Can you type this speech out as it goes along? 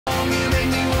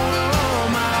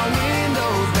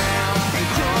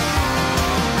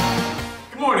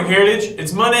morning, Heritage.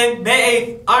 It's Monday,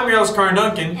 May 8th. I'm your host, Karin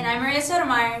Duncan. And I'm Maria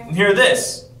Sotomayor. And here are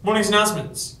this morning's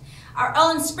announcements. Our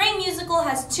Ellen Spring musical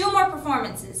has 2 more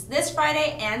performances, this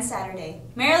Friday and Saturday.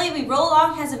 Merrily We Roll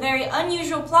Along has a very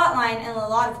unusual plot line and a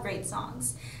lot of great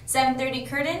songs. 7:30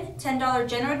 curtain, $10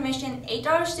 general admission,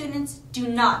 $8 students. Do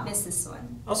not miss this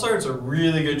one. Also, it's a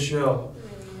really good show.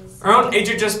 Our own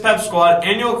HHS Pep Squad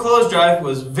annual clothes drive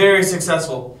was very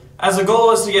successful, as the goal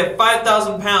was to get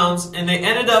 5,000 pounds, and they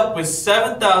ended up with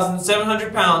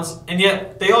 7,700 pounds, and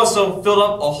yet they also filled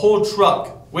up a whole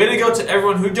truck. Way to go to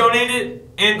everyone who donated,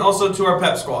 and also to our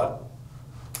Pep Squad.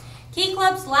 Key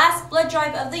Club's last blood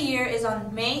drive of the year is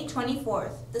on May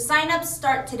 24th. The sign-ups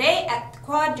start today at the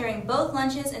quad during both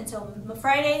lunches until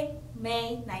Friday,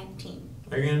 May 19th.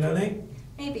 Are you going to donate?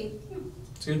 Maybe.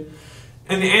 That's good.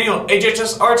 And the annual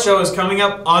HHS Art Show is coming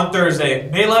up on Thursday,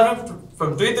 May 11th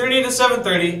from 3:30 to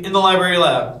 7:30 in the Library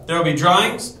Lab. There will be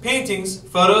drawings, paintings,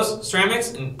 photos,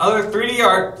 ceramics, and other 3D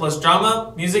art, plus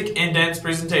drama, music, and dance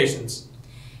presentations.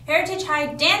 Heritage High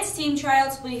Dance Team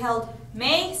tryouts will be held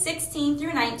May 16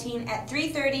 through 19 at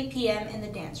 3:30 p.m. in the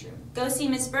dance room. Go see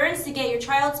Miss Burns to get your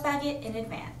tryouts packet in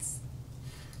advance.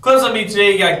 Clubs on me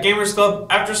today, you got Gamers Club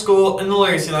after school in the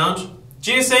Legacy Lounge,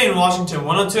 GSA in Washington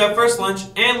 102 at first lunch,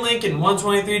 and Lincoln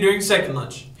 123 during second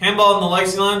lunch. Handball in the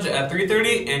Legacy Lounge at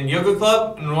 3:30, and Yoga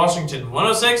Club in Washington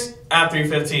 106 at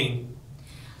 3:15.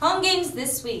 Home games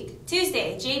this week.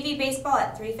 Tuesday, JV baseball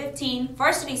at 3:15,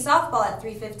 varsity softball at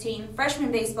 3:15,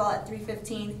 freshman baseball at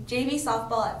 3:15, JV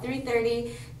softball at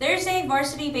 3:30, Thursday,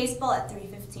 varsity baseball at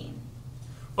 3:15.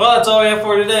 Well, that's all we have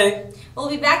for today. We'll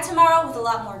be back tomorrow with a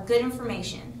lot more good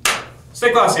information.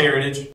 Stay classy, Heritage.